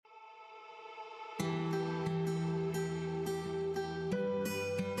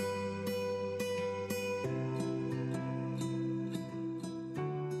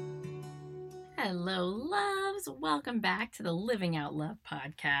Hello, loves. Welcome back to the Living Out Love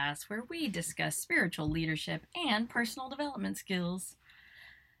podcast, where we discuss spiritual leadership and personal development skills.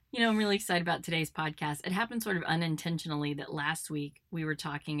 I'm really excited about today's podcast. It happened sort of unintentionally that last week we were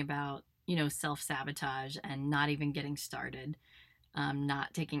talking about, self-sabotage and not even getting started,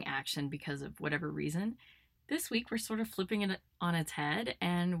 not taking action because of whatever reason. This week we're sort of flipping it on its head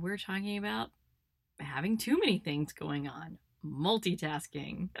and we're talking about having too many things going on.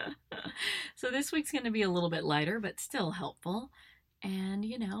 Multitasking. So this week's going to be a little bit lighter, but still helpful. And,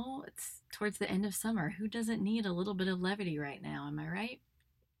 it's towards the end of summer. Who doesn't need a little bit of levity right now? Am I right?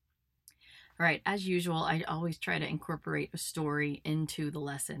 All right. As usual, I always try to incorporate a story into the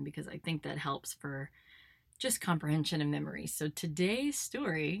lesson because I think that helps for just comprehension and memory. So today's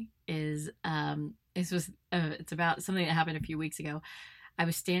story is, it's about something that happened a few weeks ago. I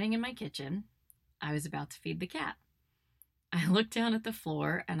was standing in my kitchen. I was about to feed the cat. I looked down at the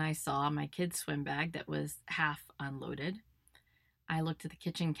floor and I saw my kid's swim bag that was half unloaded. I looked at the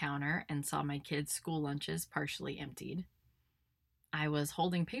kitchen counter and saw my kids' school lunches partially emptied. I was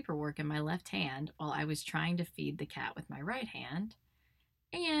holding paperwork in my left hand while I was trying to feed the cat with my right hand.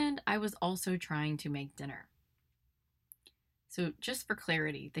 And I was also trying to make dinner. So just for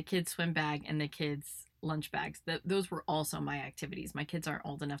clarity, the kids' swim bag and the kids' lunch bags, those were also my activities. My kids aren't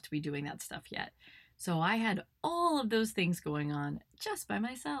old enough to be doing that stuff yet. So I had all of those things going on just by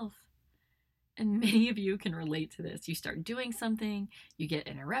myself. And many of you can relate to this. You start doing something, you get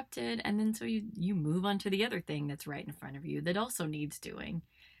interrupted, and then so you move on to the other thing that's right in front of you that also needs doing.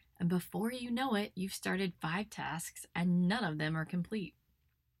 And before you know it, you've started 5 tasks and none of them are complete.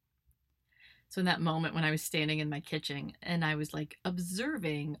 So in that moment when I was standing in my kitchen and I was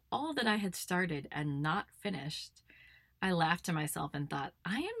observing all that I had started and not finished, I laughed to myself and thought,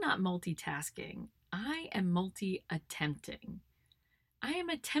 I am not multitasking. I am multi-attempting. I am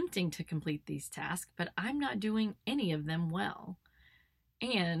attempting to complete these tasks, but I'm not doing any of them well.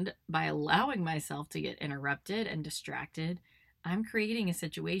 And by allowing myself to get interrupted and distracted, I'm creating a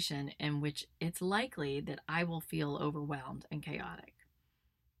situation in which it's likely that I will feel overwhelmed and chaotic.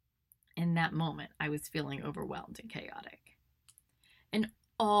 In that moment, I was feeling overwhelmed and chaotic. And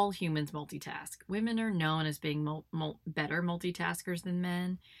all humans multitask. Women are known as being better multitaskers than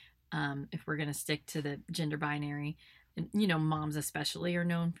men. If we're going to stick to the gender binary, moms especially are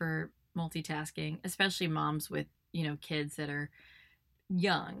known for multitasking, especially moms with, kids that are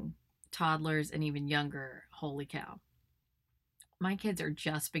young, toddlers and even younger. Holy cow. My kids are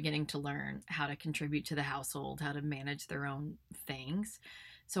just beginning to learn how to contribute to the household, how to manage their own things.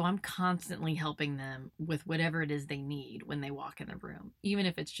 So I'm constantly helping them with whatever it is they need when they walk in the room, even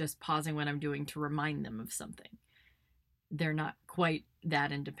if it's just pausing what I'm doing to remind them of something. They're not quite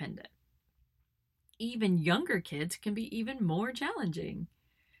that independent. Even younger kids can be even more challenging.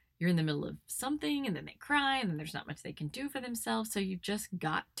 You're in the middle of something and then they cry and then there's not much they can do for themselves. So you've just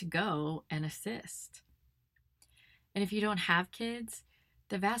got to go and assist. And if you don't have kids,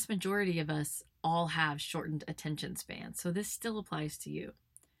 the vast majority of us all have shortened attention spans. So this still applies to you.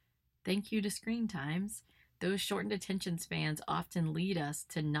 Thank you to screen times. Those shortened attention spans often lead us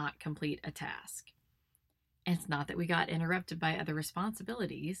to not complete a task. And it's not that we got interrupted by other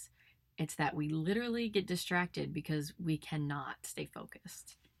responsibilities. It's that we literally get distracted because we cannot stay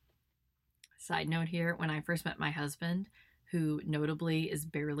focused. Side note here, when I first met my husband, who notably is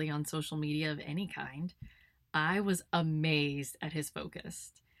barely on social media of any kind, I was amazed at his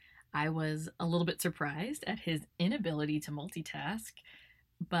focus. I was a little bit surprised at his inability to multitask,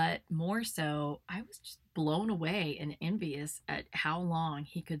 but more so, I was just blown away and envious at how long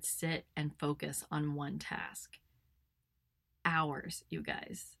he could sit and focus on one task. Hours, you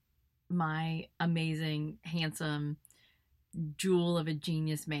guys. My amazing, handsome jewel of a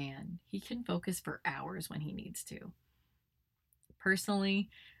genius man. He can focus for hours when he needs to. Personally,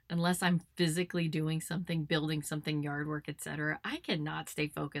 unless I'm physically doing something, building something, yard work, etc., I cannot stay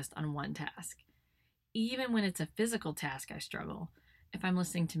focused on one task. Even when it's a physical task, I struggle. If I'm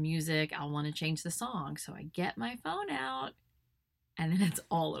listening to music, I'll want to change the song. So I get my phone out and then it's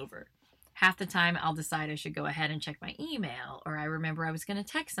all over. Half the time I'll decide I should go ahead and check my email, or I remember I was going to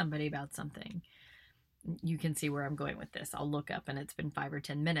text somebody about something. You can see where I'm going with this. I'll look up and it's been 5 or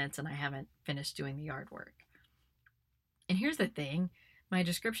 10 minutes and I haven't finished doing the yard work. And here's the thing. My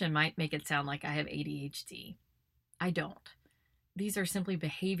description might make it sound like I have ADHD. I don't. These are simply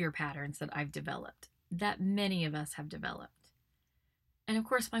behavior patterns that I've developed, that many of us have developed. And of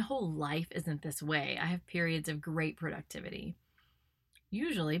course, my whole life isn't this way. I have periods of great productivity.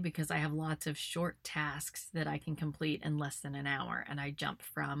 Usually because I have lots of short tasks that I can complete in less than an hour, and I jump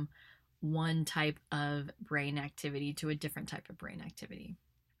from one type of brain activity to a different type of brain activity.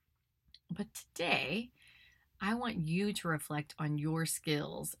 But today, I want you to reflect on your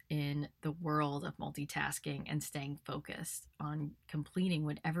skills in the world of multitasking and staying focused on completing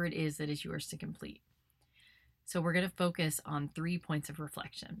whatever it is that is yours to complete. So, we're going to focus on 3 points of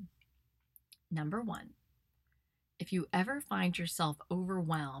reflection. Number 1, if you ever find yourself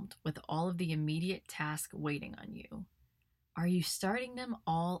overwhelmed with all of the immediate tasks waiting on you, are you starting them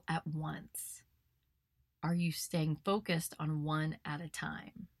all at once? Are you staying focused on one at a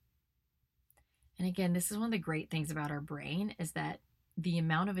time? And again, this is one of the great things about our brain is that the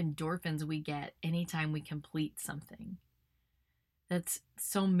amount of endorphins we get anytime we complete something. That's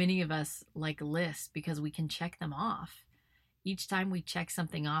so many of us like lists because we can check them off. Each time we check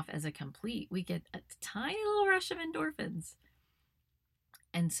something off as a complete, we get a tiny little rush of endorphins.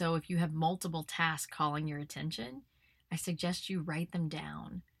 And so if you have multiple tasks calling your attention, I suggest you write them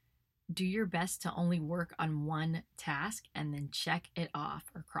down. Do your best to only work on one task and then check it off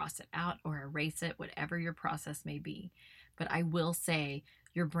or cross it out or erase it, whatever your process may be. But I will say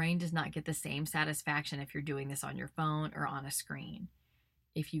your brain does not get the same satisfaction if you're doing this on your phone or on a screen.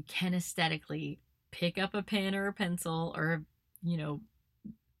 If you can aesthetically pick up a pen or a pencil or,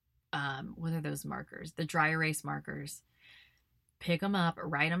 what are those markers? The dry erase markers. Pick them up,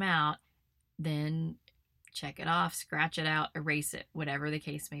 write them out, then check it off, scratch it out, erase it, whatever the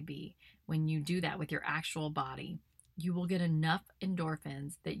case may be. When you do that with your actual body, you will get enough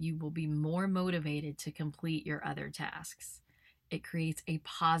endorphins that you will be more motivated to complete your other tasks. It creates a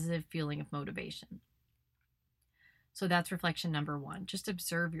positive feeling of motivation. So that's reflection number 1. Just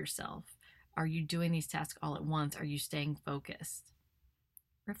observe yourself. Are you doing these tasks all at once? Are you staying focused?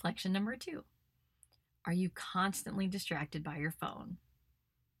 Reflection number 2. Are you constantly distracted by your phone?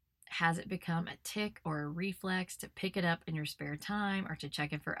 Has it become a tic or a reflex to pick it up in your spare time or to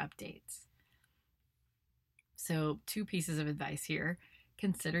check it for updates? So, 2 pieces of advice here.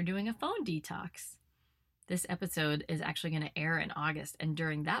 Consider doing a phone detox. This episode is actually going to air in August, and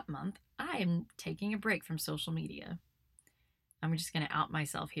during that month, I am taking a break from social media. I'm just going to out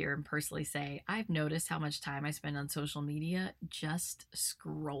myself here and personally say I've noticed how much time I spend on social media just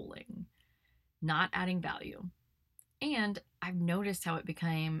scrolling, not adding value. And I've noticed how it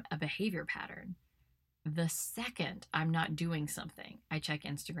became a behavior pattern. The second I'm not doing something, I check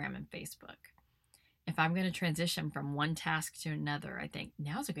Instagram and Facebook. If I'm going to transition from one task to another, I think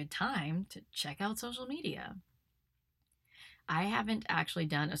now's a good time to check out social media. I haven't actually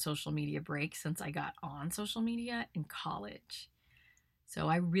done a social media break since I got on social media in college. So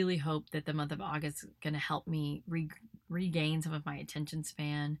I really hope that the month of August is going to help me regain some of my attention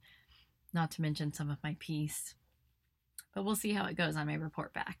span, not to mention some of my peace. But we'll see how it goes. I may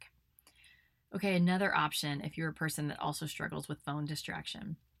report back. Okay, another option if you're a person that also struggles with phone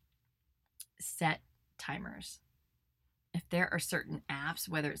distraction, set timers. If there are certain apps,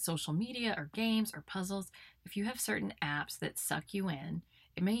 whether it's social media or games or puzzles, if you have certain apps that suck you in,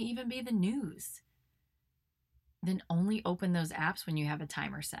 it may even be the news, then only open those apps when you have a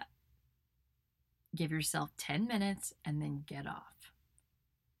timer set. Give yourself 10 minutes and then get off.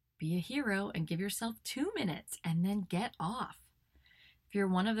 Be a hero and give yourself 2 minutes and then get off. If you're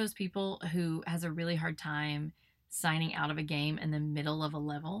one of those people who has a really hard time signing out of a game in the middle of a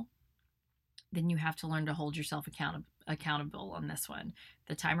level, then you have to learn to hold yourself accountable on this one.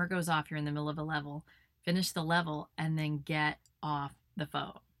 The timer goes off, you're in the middle of a level, finish the level, and then get off the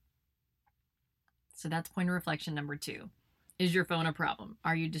phone. So that's point of reflection number 2. Is your phone a problem?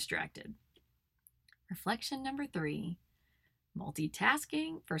 Are you distracted? Reflection number 3,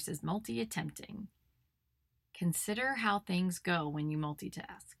 multitasking versus multi-attempting. Consider how things go when you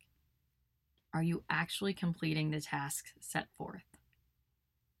multitask. Are you actually completing the tasks set forth?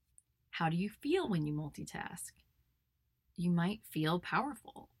 How do you feel when you multitask? You might feel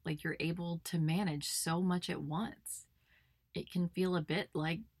powerful, like you're able to manage so much at once. It can feel a bit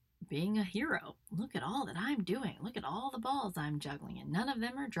like being a hero. Look at all that I'm doing. Look at all the balls I'm juggling, and none of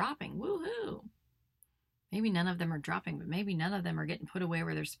them are dropping. Woohoo! Maybe none of them are dropping, but maybe none of them are getting put away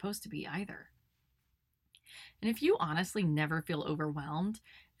where they're supposed to be either. And if you honestly never feel overwhelmed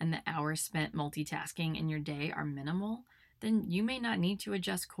and the hours spent multitasking in your day are minimal, then you may not need to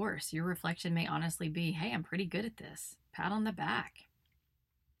adjust course. Your reflection may honestly be, hey, I'm pretty good at this. Pat on the back.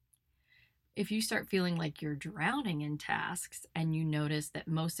 If you start feeling like you're drowning in tasks and you notice that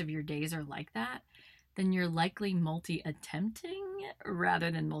most of your days are like that, then you're likely multi-attempting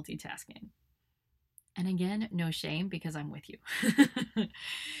rather than multitasking. And again, no shame because I'm with you.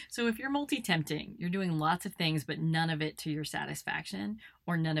 So if you're multi-tempting, you're doing lots of things, but none of it to your satisfaction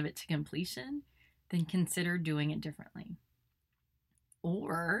or none of it to completion, then consider doing it differently.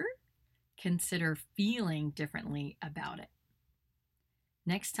 Or consider feeling differently about it.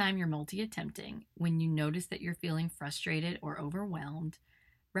 Next time you're multi-attempting, when you notice that you're feeling frustrated or overwhelmed,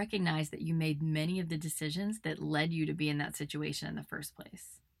 recognize that you made many of the decisions that led you to be in that situation in the first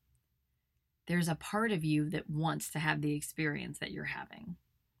place. There's a part of you that wants to have the experience that you're having.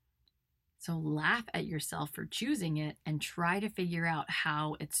 So laugh at yourself for choosing it and try to figure out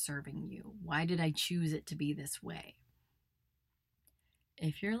how it's serving you. Why did I choose it to be this way?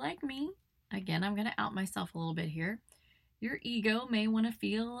 If you're like me, again, I'm going to out myself a little bit here. Your ego may want to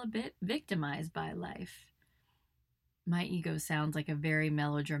feel a bit victimized by life. My ego sounds like a very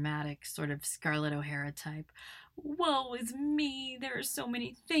melodramatic, sort of Scarlett O'Hara type. Woe is me, there are so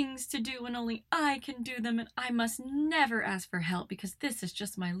many things to do and only I can do them, and I must never ask for help because this is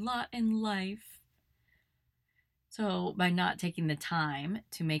just my lot in life. So, by not taking the time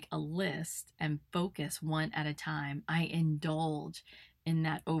to make a list and focus one at a time, I indulge in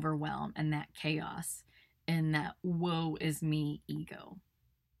that overwhelm and that chaos and that woe is me ego.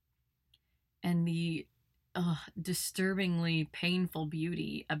 And the disturbingly painful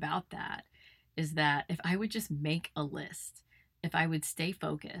beauty about that is that if I would just make a list, if I would stay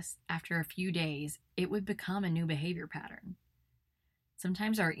focused, after a few days, it would become a new behavior pattern.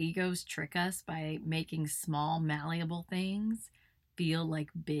 Sometimes our egos trick us by making small, malleable things feel like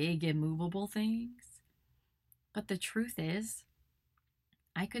big, immovable things. But the truth is,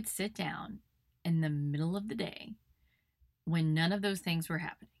 I could sit down in the middle of the day when none of those things were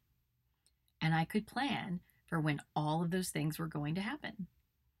happening, and I could plan for when all of those things were going to happen.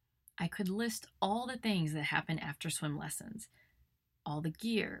 I could list all the things that happen after swim lessons, all the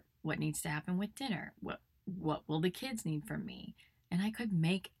gear, what needs to happen with dinner, what will the kids need from me, and I could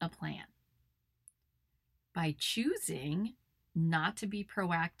make a plan. By choosing not to be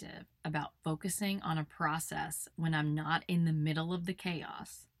proactive about focusing on a process when I'm not in the middle of the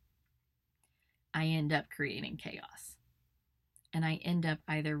chaos, I end up creating chaos. And I end up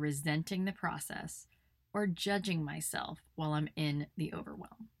either resenting the process or judging myself while I'm in the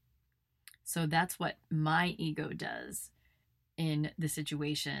overwhelm. So that's what my ego does in the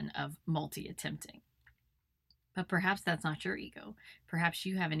situation of multi-attempting. But perhaps that's not your ego. Perhaps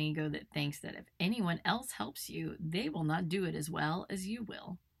you have an ego that thinks that if anyone else helps you, they will not do it as well as you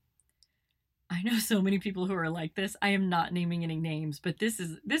will. I know so many people who are like this. I am not naming any names, but this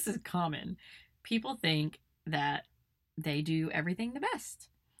is common. People think that they do everything the best,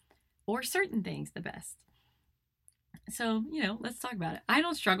 or certain things the best. So, let's talk about it. I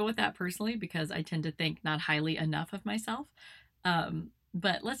don't struggle with that personally because I tend to think not highly enough of myself.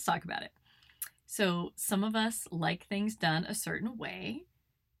 But let's talk about it. So some of us like things done a certain way.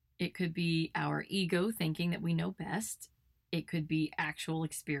 It could be our ego thinking that we know best. It could be actual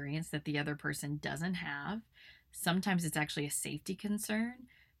experience that the other person doesn't have. Sometimes it's actually a safety concern.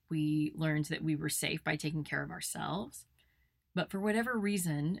 We learned that we were safe by taking care of ourselves. But for whatever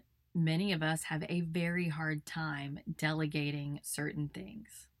reason, many of us have a very hard time delegating certain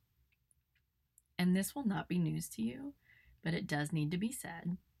things. And this will not be news to you, but it does need to be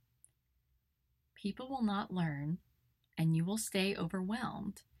said. People will not learn, and you will stay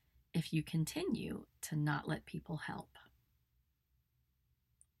overwhelmed if you continue to not let people help.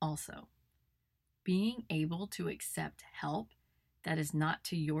 Also, being able to accept help that is not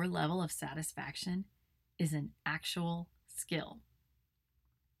to your level of satisfaction is an actual skill.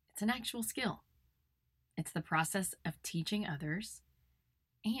 It's an actual skill. It's the process of teaching others,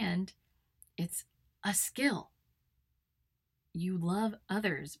 and it's a skill. You love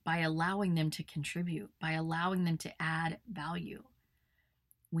others by allowing them to contribute, by allowing them to add value.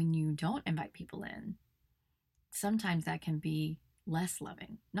 When you don't invite people in, sometimes that can be less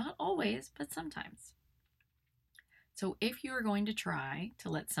loving. Not always, but sometimes. So if you are going to try to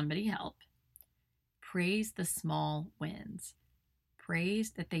let somebody help, praise the small wins.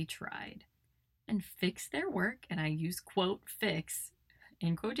 Praise that they tried and fix their work. And I use quote fix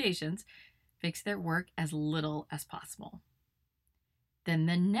in quotations, fix their work as little as possible. Then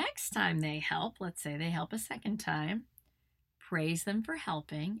the next time they help, let's say they help a second time, praise them for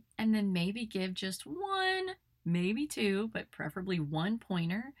helping, and then maybe give just one, maybe two, but preferably one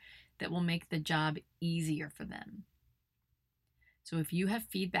pointer that will make the job easier for them. So if you have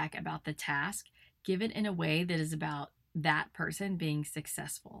feedback about the task, give it in a way that is about that person being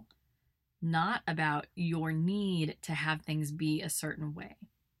successful, not about your need to have things be a certain way.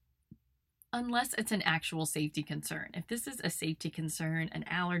 Unless it's an actual safety concern. If this is a safety concern, an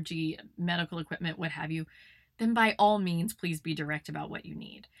allergy, medical equipment, what have you, then by all means, please be direct about what you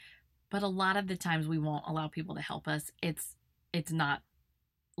need. But a lot of the times we won't allow people to help us. It's not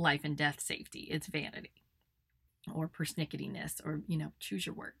life and death safety. It's vanity or persnicketyness or, choose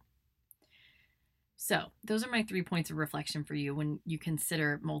your word. So, those are my 3 points of reflection for you when you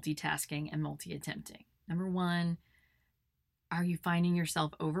consider multitasking and multi-attempting. Number 1, are you finding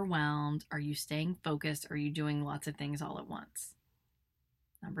yourself overwhelmed? Are you staying focused? Are you doing lots of things all at once?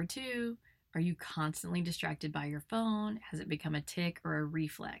 Number 2, are you constantly distracted by your phone? Has it become a tic or a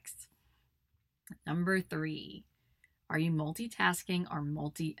reflex? Number 3, are you multitasking or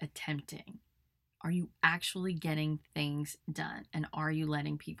multi-attempting? Are you actually getting things done? And are you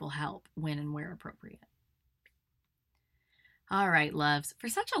letting people help when and where appropriate? All right, loves. For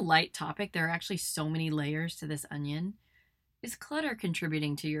such a light topic, there are actually so many layers to this onion. Is clutter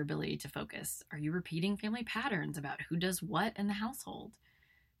contributing to your ability to focus? Are you repeating family patterns about who does what in the household?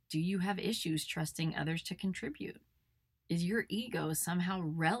 Do you have issues trusting others to contribute? Is your ego somehow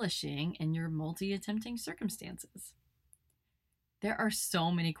relishing in your multi-attempting circumstances? There are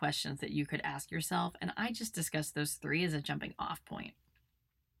so many questions that you could ask yourself, and I just discussed those 3 as a jumping off point.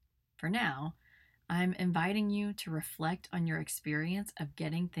 For now, I'm inviting you to reflect on your experience of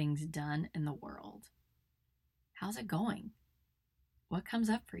getting things done in the world. How's it going? What comes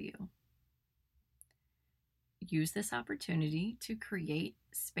up for you? Use this opportunity to create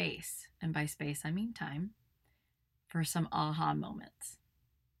space, and by space I mean time, for some aha moments.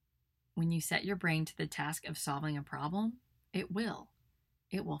 When you set your brain to the task of solving a problem, it will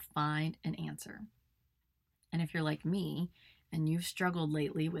find an answer. And if you're like me and you've struggled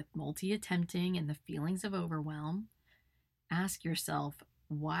lately with multi-attempting and the feelings of overwhelm, ask yourself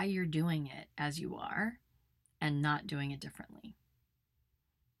why you're doing it as you are and not doing it differently.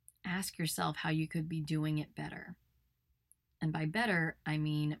 Ask yourself how you could be doing it better. And by better, I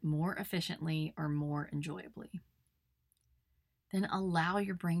mean more efficiently or more enjoyably. Then allow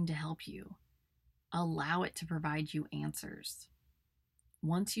your brain to help you. Allow it to provide you answers.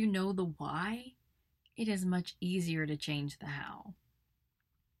 Once you know the why, it is much easier to change the how.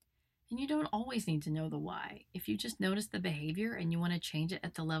 And you don't always need to know the why. If you just notice the behavior and you want to change it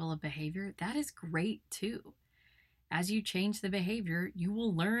at the level of behavior, that is great too. As you change the behavior, you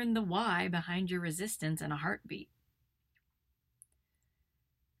will learn the why behind your resistance in a heartbeat.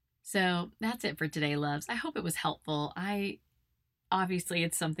 So that's it for today, loves. I hope it was helpful. Obviously,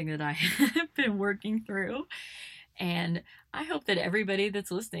 it's something that I have been working through. And I hope that everybody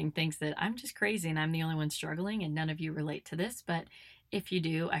that's listening thinks that I'm just crazy and I'm the only one struggling and none of you relate to this. But if you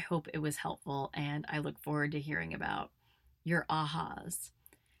do, I hope it was helpful and I look forward to hearing about your ahas.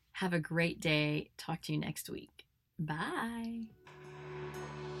 Have a great day. Talk to you next week. Bye.